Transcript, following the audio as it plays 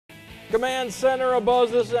Command Center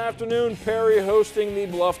abuzz this afternoon. Perry hosting the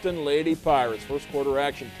Bluffton Lady Pirates. First quarter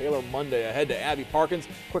action, Taylor Monday ahead to Abby Parkins.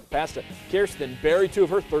 Quick pass to Kirsten Berry, 2 of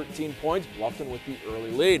her 13 points. Bluffton with the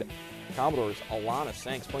early lead. Commodores' Alana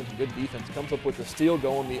Sanks playing some good defense. Comes up with the steal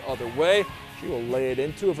going the other way. She will lay it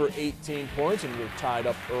in, 2 of her 18 points, and we're tied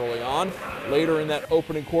up early on. Later in that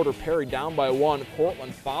opening quarter, Perry down by 1.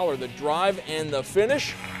 Cortland Fowler, the drive and the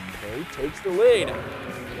finish. Perry takes the lead.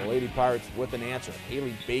 The Lady Pirates with an answer.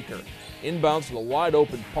 Haley Baker inbounds to the wide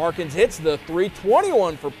open Parkins. Hits the 3,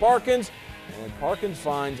 21 for Parkins. And Parkins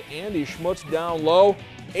finds Andy Schmutz down low.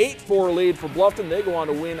 8-4 lead for Bluffton. They go on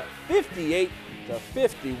to win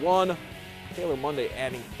 58-51. Taylor Monday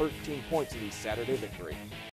adding 13 points to the Saturday victory.